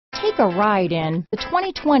Take a ride in the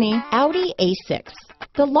 2020 Audi A6.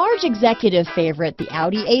 The large executive favorite, the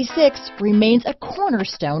Audi A6, remains a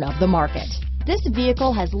cornerstone of the market. This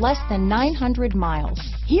vehicle has less than 900 miles.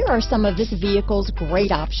 Here are some of this vehicle's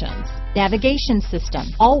great options: navigation system,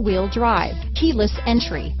 all-wheel drive, keyless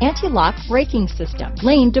entry, anti-lock braking system,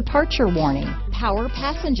 lane departure warning, power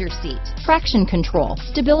passenger seat, traction control,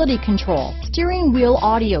 stability control, steering wheel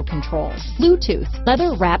audio controls, Bluetooth,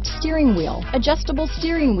 leather-wrapped steering wheel, adjustable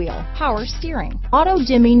steering wheel, power steering,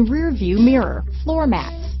 auto-dimming rear-view mirror, floor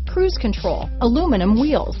mats, cruise control, aluminum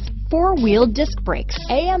wheels, four-wheel disc brakes,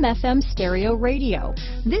 AM/FM stereo radio.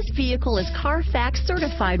 This vehicle is Carfax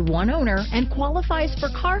certified one owner and qualifies for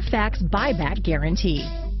Carfax buyback guarantee.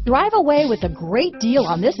 Drive away with a great deal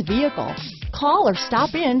on this vehicle. Call or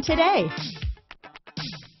stop in today.